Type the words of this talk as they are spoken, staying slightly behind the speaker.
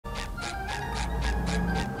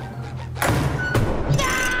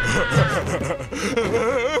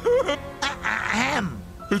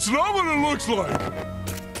It's not what it looks like.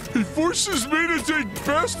 He forces me to take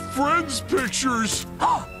best friends pictures.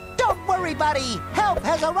 Oh, don't worry, buddy. Help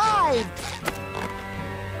has arrived.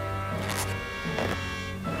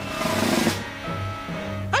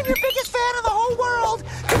 I'm your biggest fan in the whole world.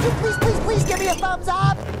 Could you please give me a thumbs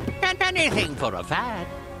up? And anything for a fan.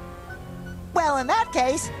 Well, in that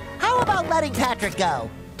case, how about letting Patrick go?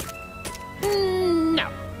 No.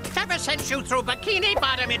 Ever since you threw Bikini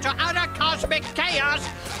Bottom into outer cosmic chaos,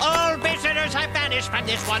 all visitors have vanished from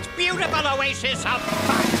this once beautiful oasis of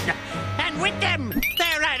fun. And with them,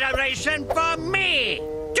 their adoration for me.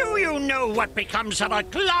 Do you know what becomes of a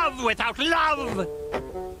glove without love?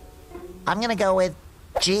 I'm gonna go with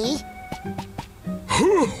G.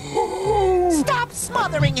 Stop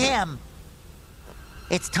smothering him!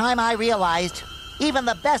 It's time I realized even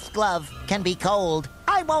the best glove can be cold.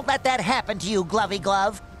 I won't let that happen to you, Glovey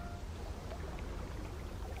Glove.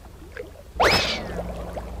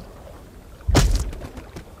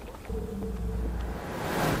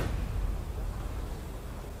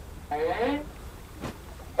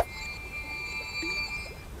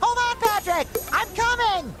 Hold on, Patrick! I'm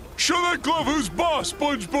coming! Show that glove who's boss,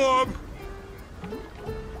 SpongeBob!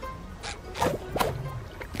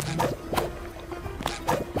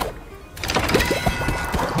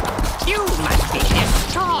 You must be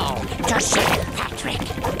this tall to share, Patrick.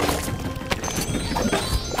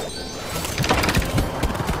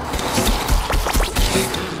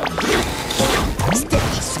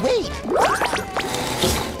 Sticky sweet!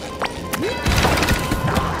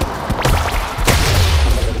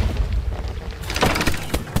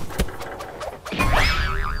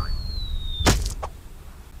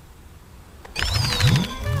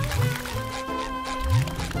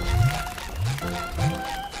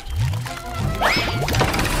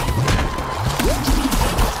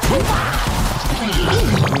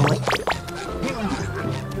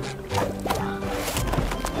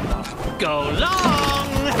 Go long!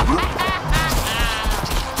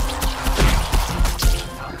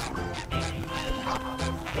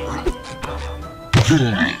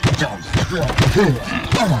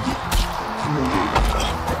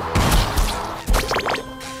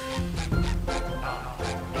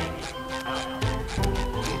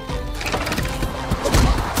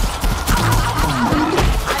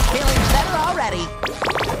 I'm feeling better already.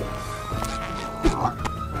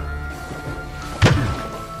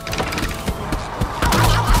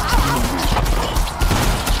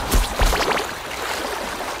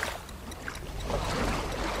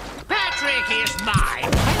 Patrick is mine,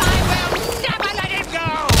 and I will never let him go!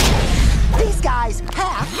 These guys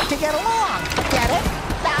have to get along. Get it?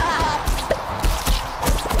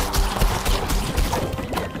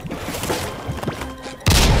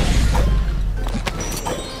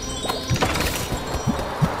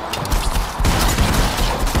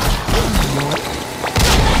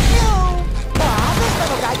 This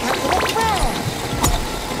little guy comes with a friend.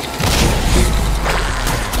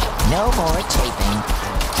 No more chafing.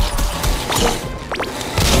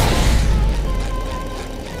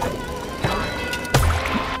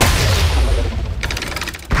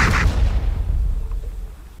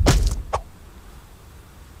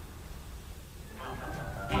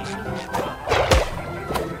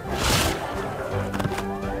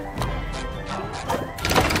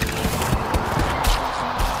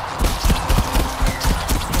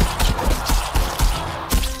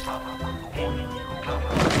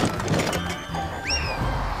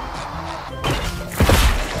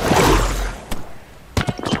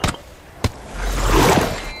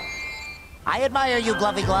 I admire you,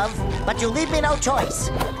 Glovey Glove, but you leave me no choice.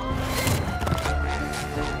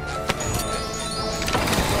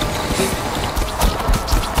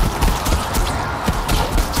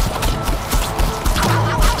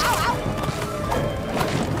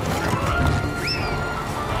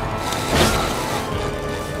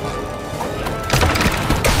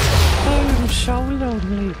 I'm so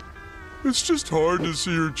lonely. It's just hard to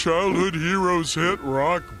see your childhood heroes hit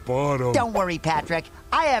rock bottom. Don't worry, Patrick.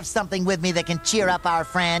 I have something with me that can cheer up our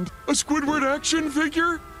friend. A Squidward action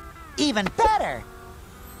figure? Even better!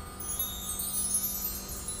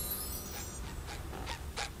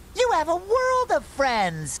 You have a world of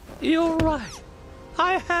friends! You're right.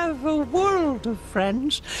 I have a world of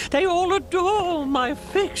friends. They all adore my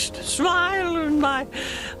fixed smile and my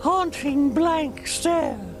haunting blank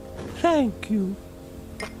stare. Thank you.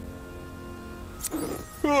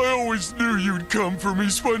 I always knew you'd come for me,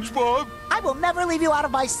 SpongeBob. I will never leave you out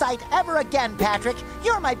of my sight ever again, Patrick.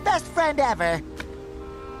 You're my best friend ever.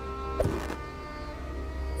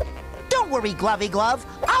 Don't worry, Glovey Glove.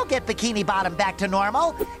 I'll get Bikini Bottom back to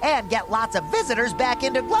normal and get lots of visitors back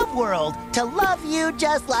into Glove World to love you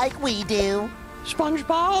just like we do.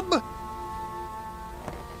 SpongeBob,